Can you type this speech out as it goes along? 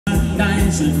ได้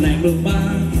ฉันแรงลงมา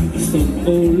สุดโอ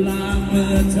ลาเมื่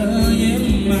อเธอยิ้ม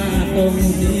มาตรง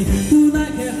นี้ผู้ได้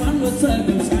แค่ฝันว่าเธอ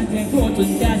กับฉันแค่โคตรจน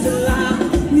แก่ชรา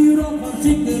มีโรคความจ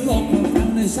ริงคือโลกความฝัน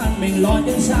ในฉันไม่รอ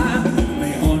ยังช้าไม่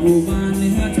อ่อนอุบาใน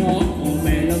เนื้อท้องของแ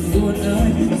ม่ลำดวนเอ๋ย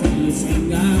เธอช่าง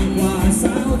งามกว่าส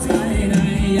าวไทยใน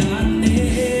ยามนี้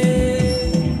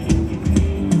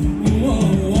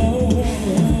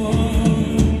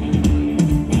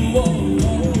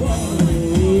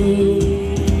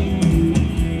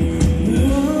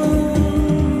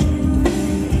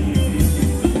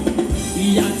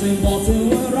บอกเธอ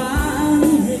ว่ารัก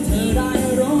ให้เธอได้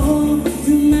รู้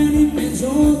ถึงแม้นี่เป็นโช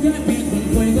ว์แค่เพียงคน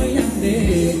คุยก็ยังดี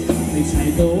ไม่ใช่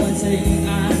ตัวจริงอ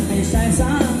าจไม่ใช่ส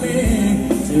ามี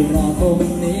จะรอตรง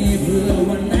นี้เพื่อ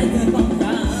วันไหนเธอต้องก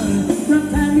ารรัก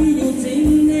แท้มีอยู่จริง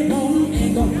ให้ผมเอง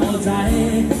ก็เข้าใจ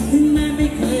ถึงแม้ไม่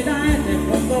เคยได้แต่ผ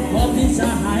มก็พร้อมที่จะ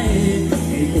ให้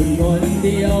คุณคนเ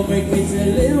ดียวไม่คิดจะ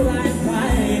เลี้ยวร้ายใคร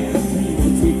ทั้งหม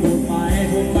ดที่พูดไป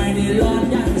ผมไม่ได้ร้อน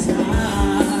ยันชา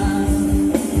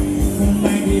ไ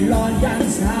ม่ได้ร้อนยัน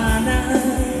ชานะ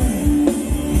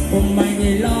ผมไม่ได้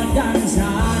ร้อนยันช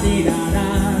าดีดาดา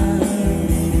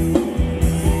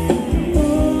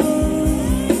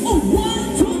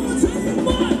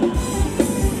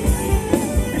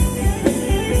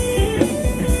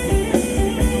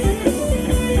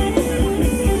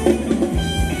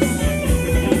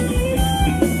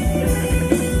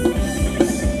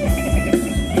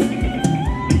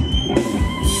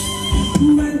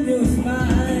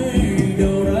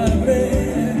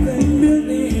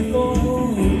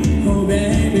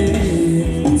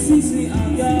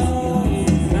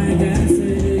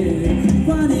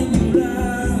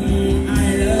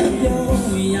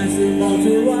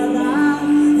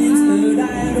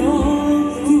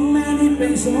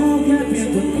โชว์แค่เพียง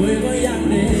คนคุยก็ยัง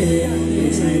ดีไม่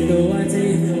ใช่ตัวจริ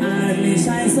งอาจไม่ใ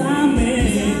ช่สามี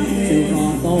จะรอ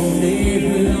ตรงนี้เ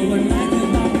พื่อวันไหนเธอ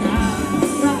ต้องการ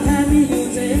รักแท้มีอยู่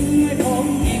จริงให้ผม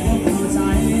เองก็เข้าใจ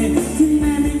ถึงแ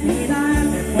ม้ไม่เคยได้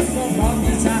แต่ผมก็พร้อม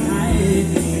ที่จะให้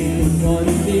คน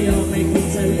เดียวไม่คิด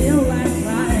จะเลี้ยวแรงใค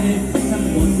รทั้ง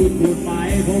หมดที่พูดไป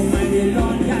ผมไม่ได้ร้อ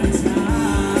นยันชา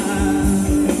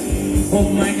ผม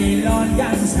ไม่ได้ร้อนยั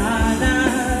นชานะ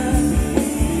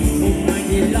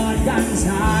รอดกันช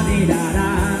าดีดาด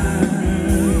า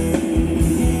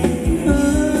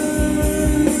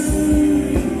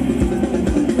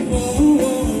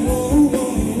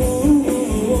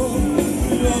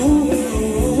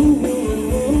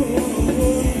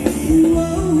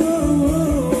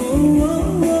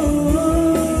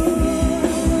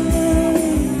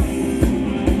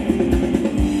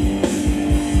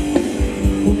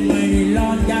ผมไม่ได้รอ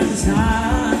ดกันชา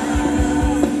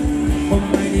ผม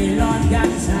ไม่ได้รอดกั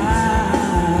นชา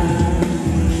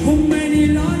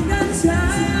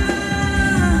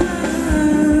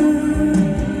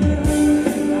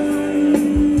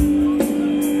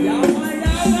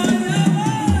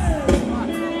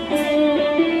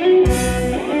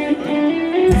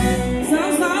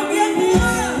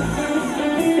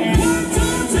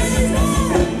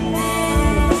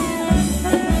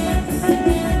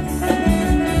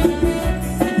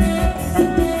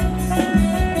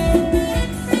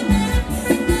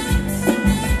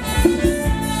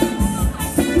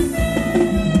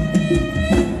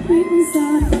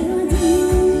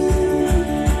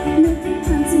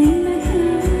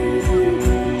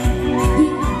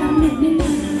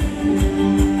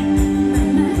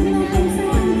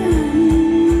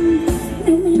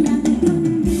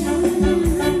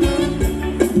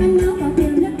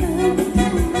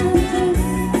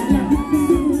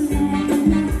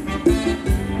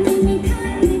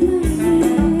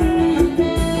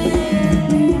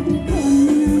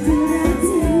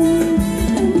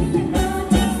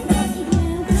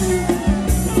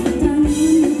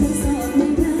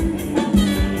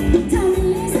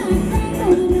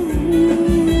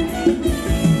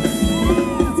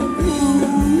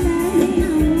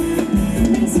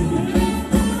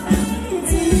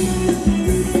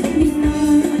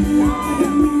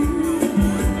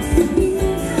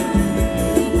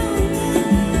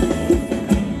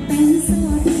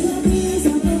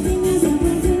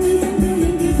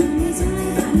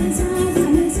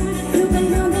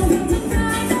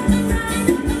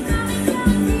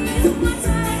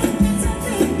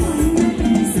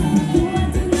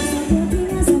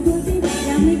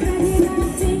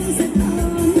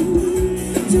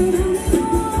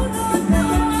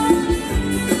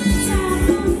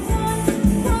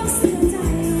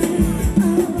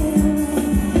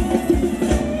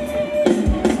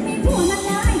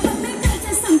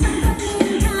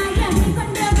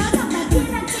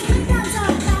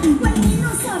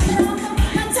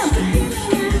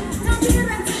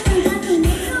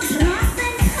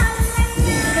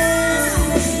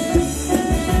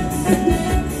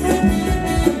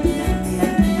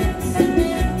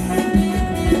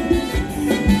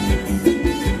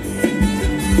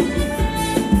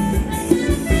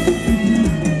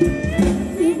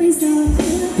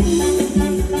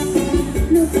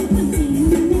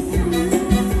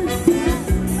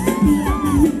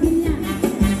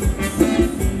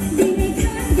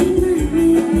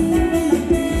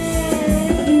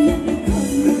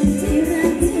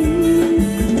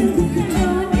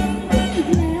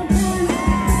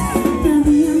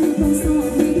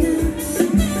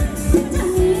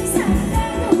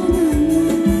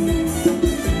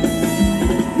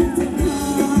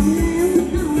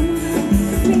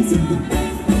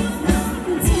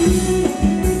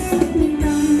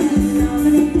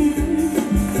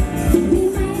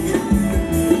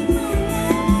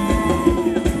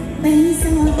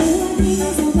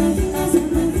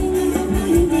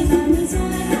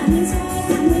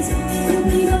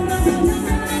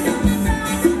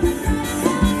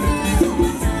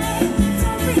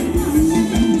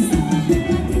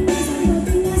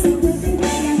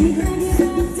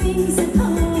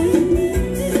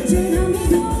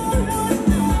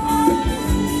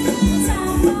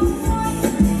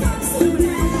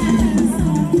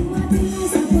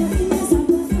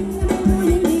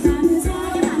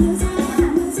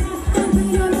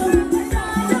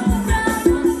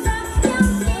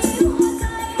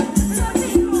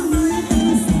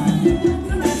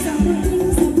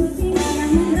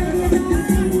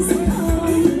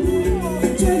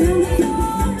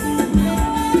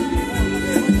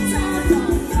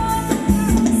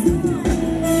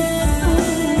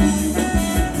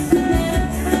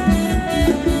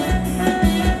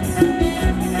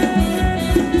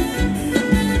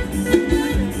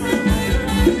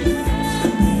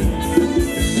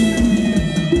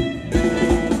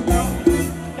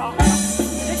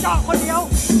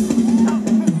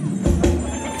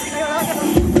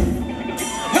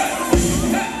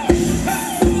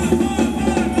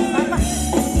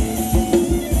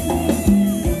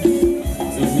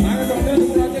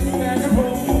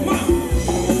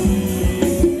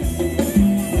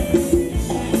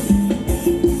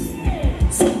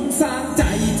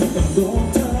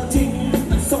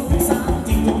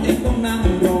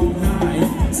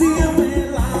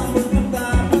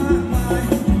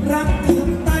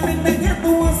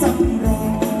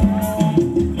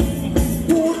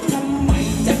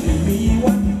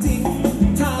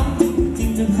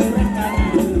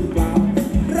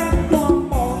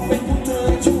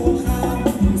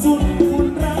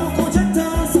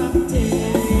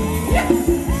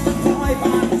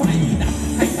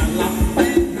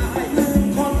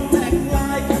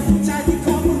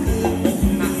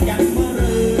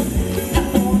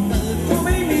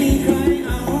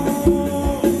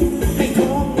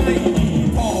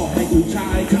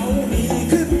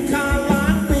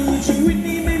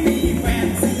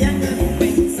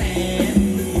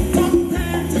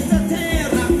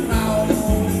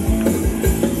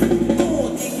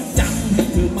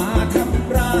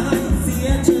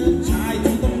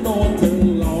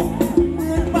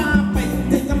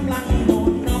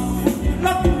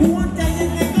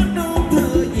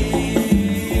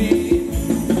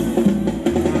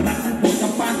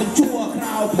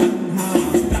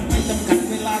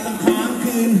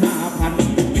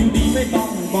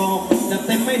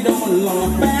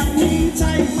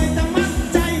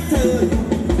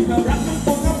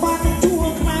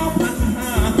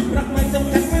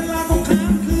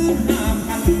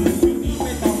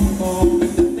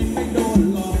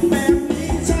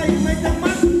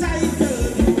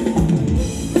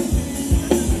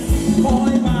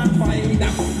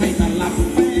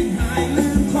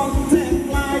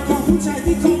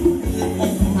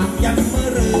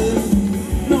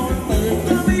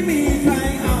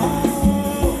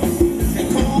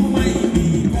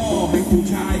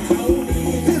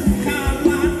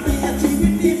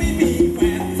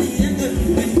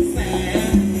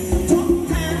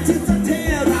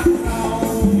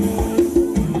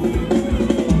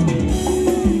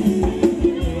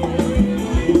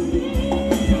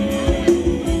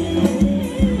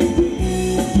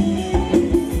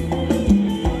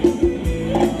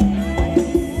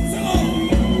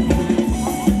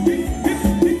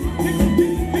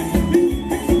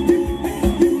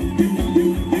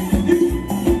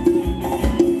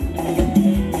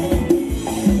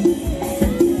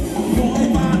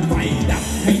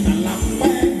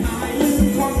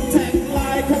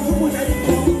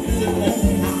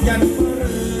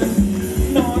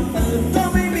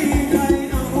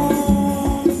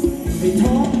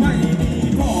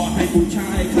ผู้ช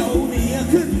ายเขาเนีย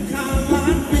ขึ้นคานล้า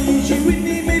นปีชีวิต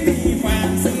นี้ไม่มีแฟน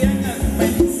เสียเงินเป็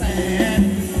นแสน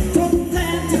ทดแท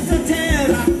นที่จะแท้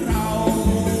รักเรา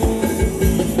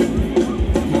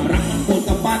รักมันปวด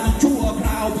กับบ้านต้องชั่วคร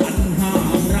าวพันห้า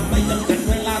รักไม่จำกัด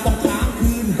เวลาต้องค้าง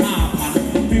คืน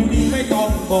5,000ฟิวนี้ไม่ต้อง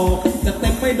บอกจะเต็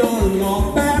มไม่โดนหลอก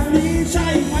แบบนี้ใช่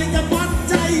ไหมจะมัด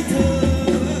ใจเธอ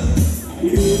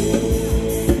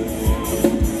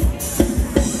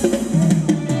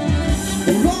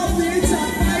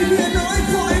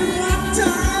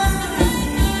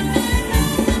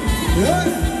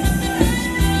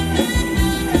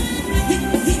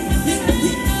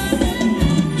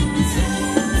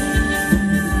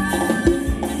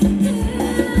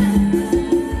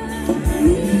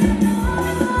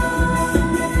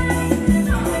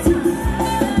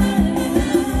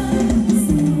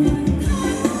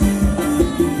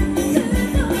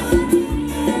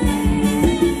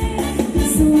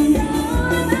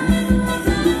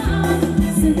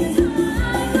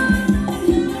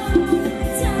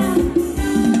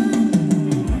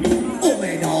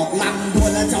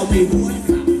ไม่หวนก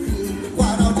ลับคืนกว่า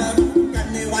เราจะรู้กัน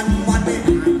ในวันไม่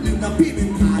ผ่านลืมนะพี่เป็น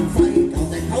ผ่านไฟเก่า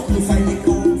แต่เขาคือไฟในก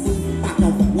องฟืนปากเรา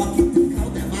บอกว่าคิดถึงเขา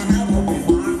แต่มาหาเราไม่ม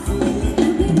าคืน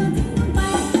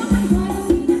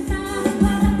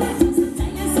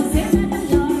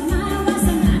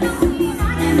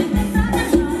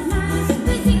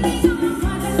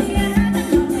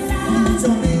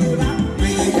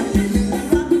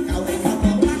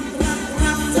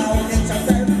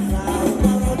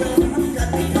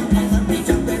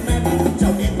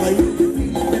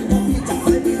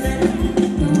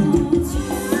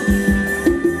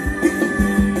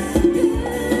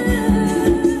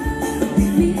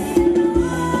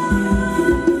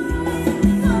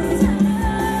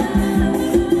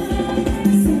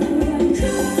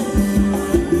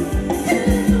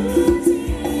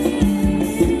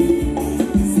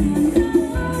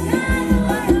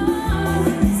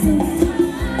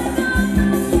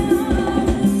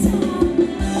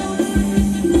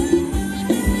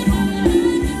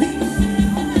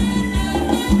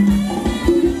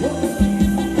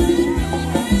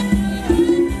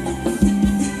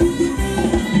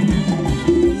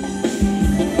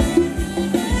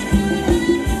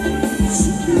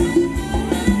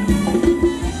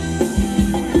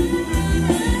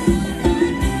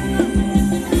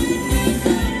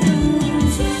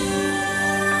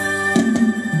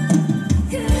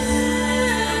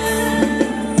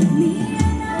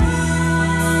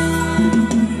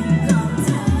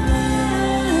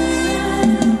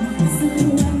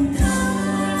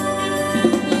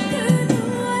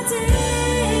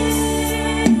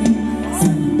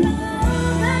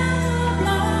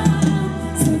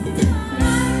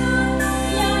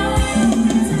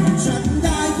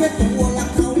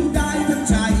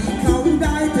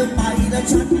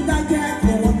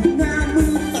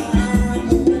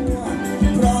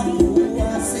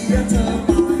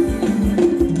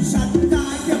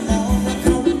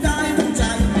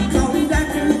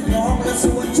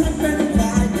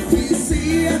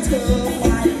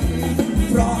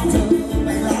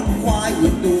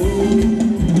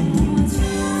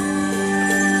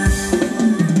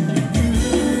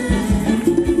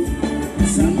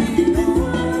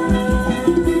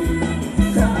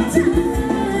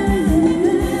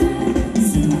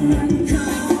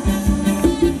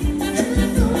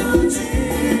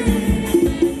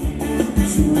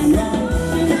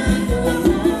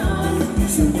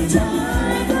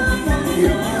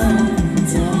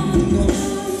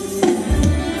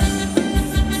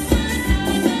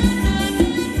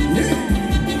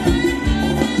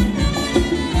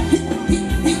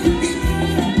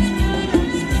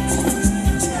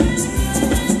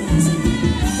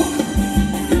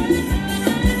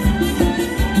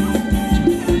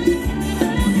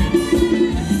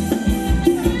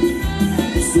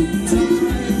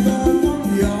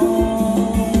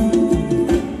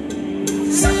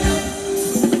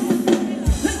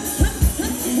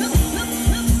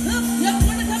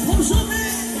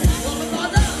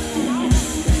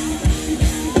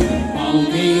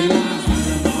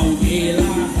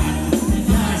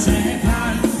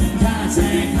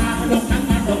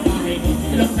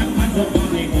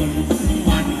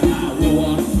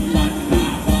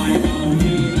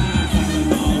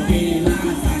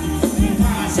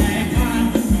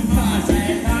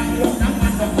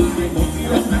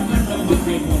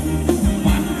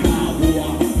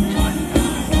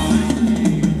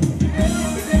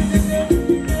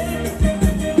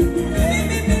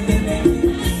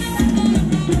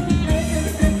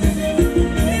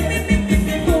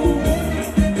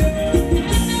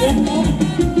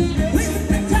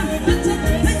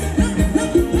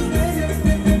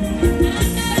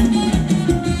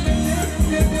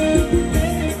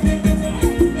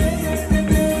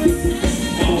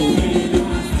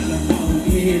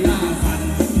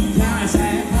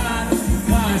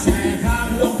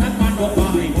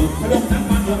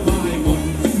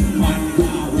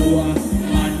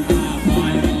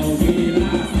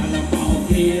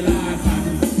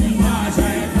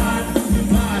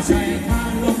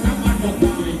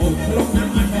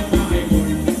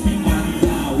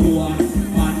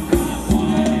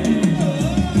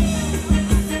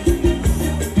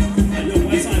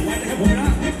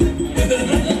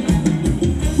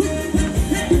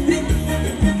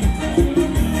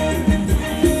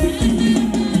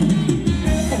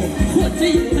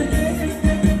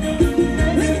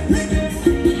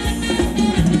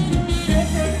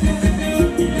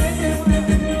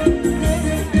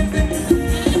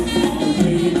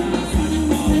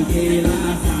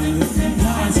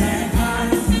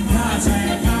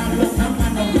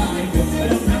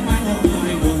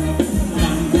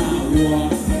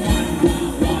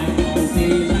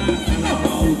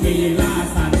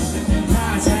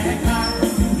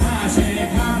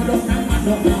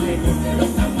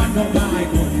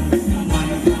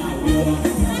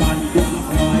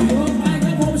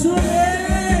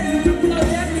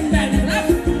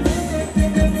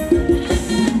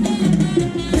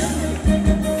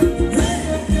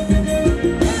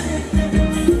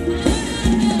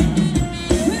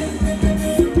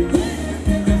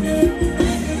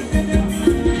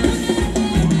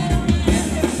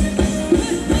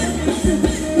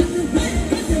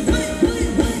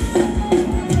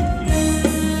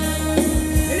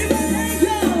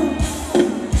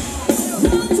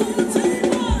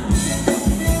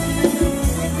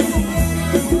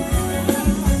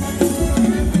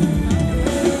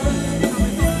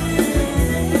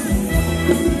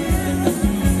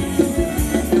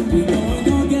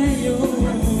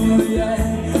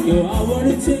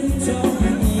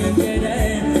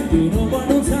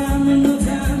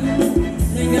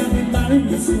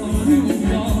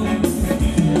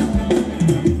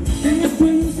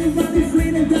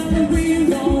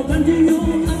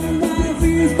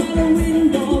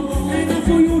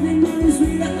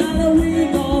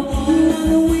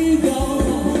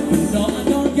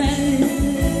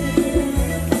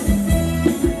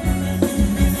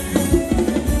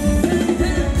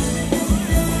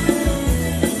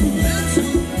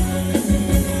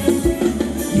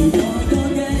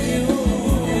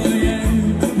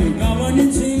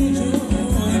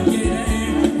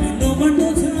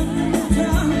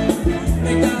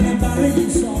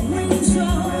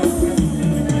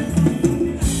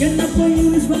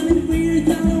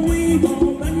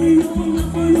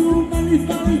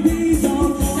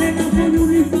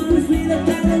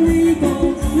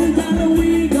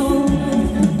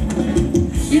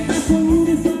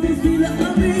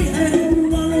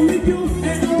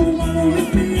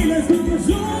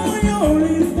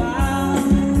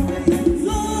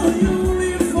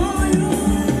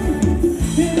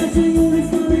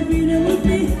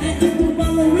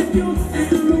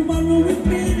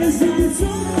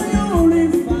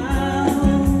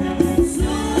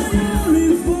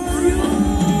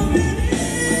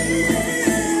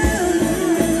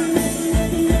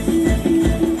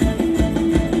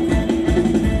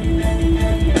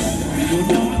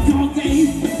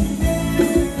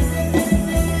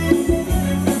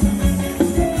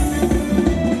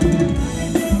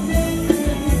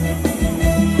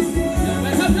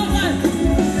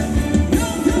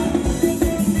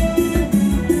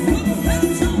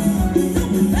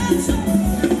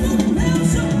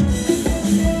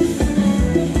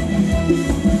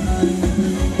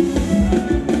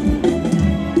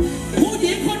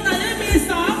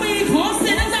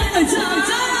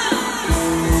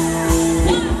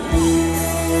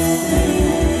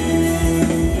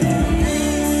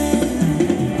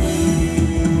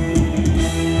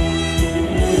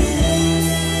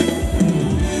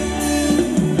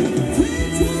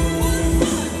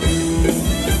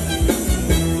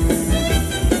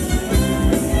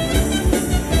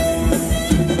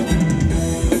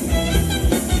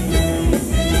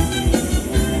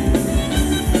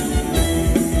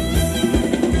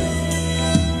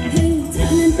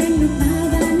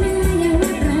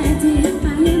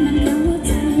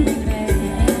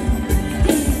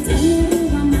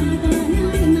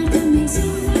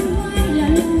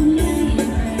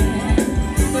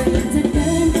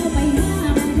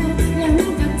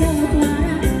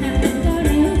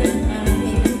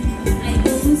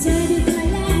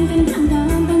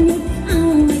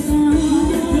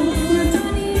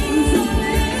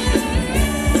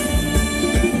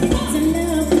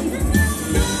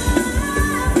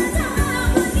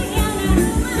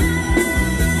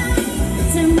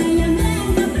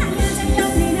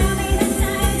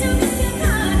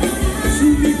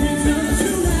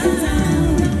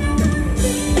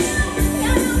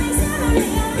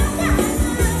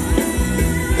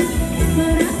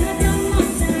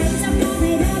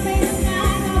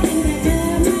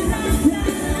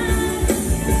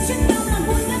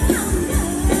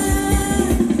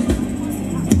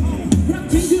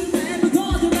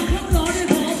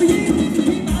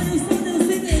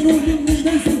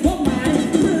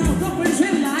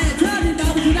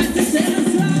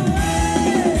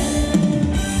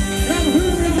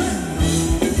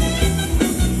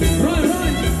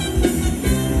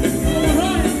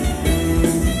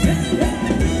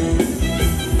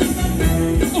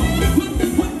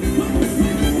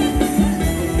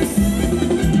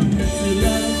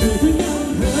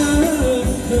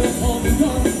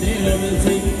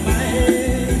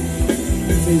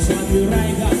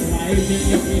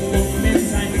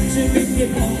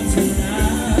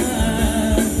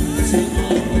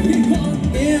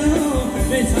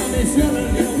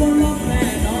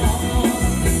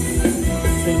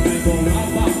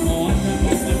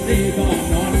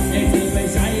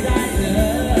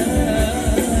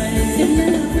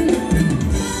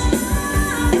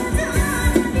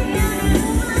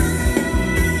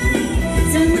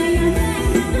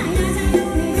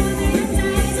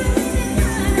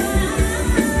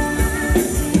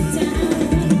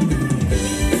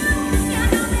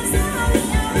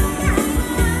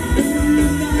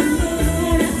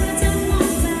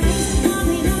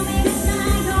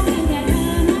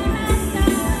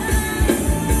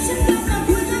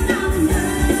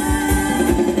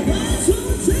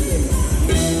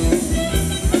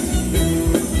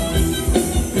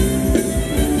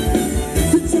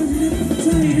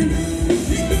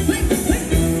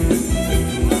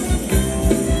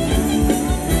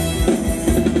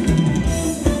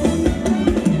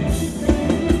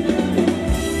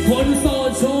คนโสด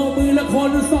โชว์มือและค ค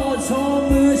นโสดโชว์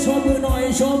มือหน่อย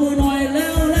โชว์มือหน่อยแล้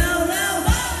ว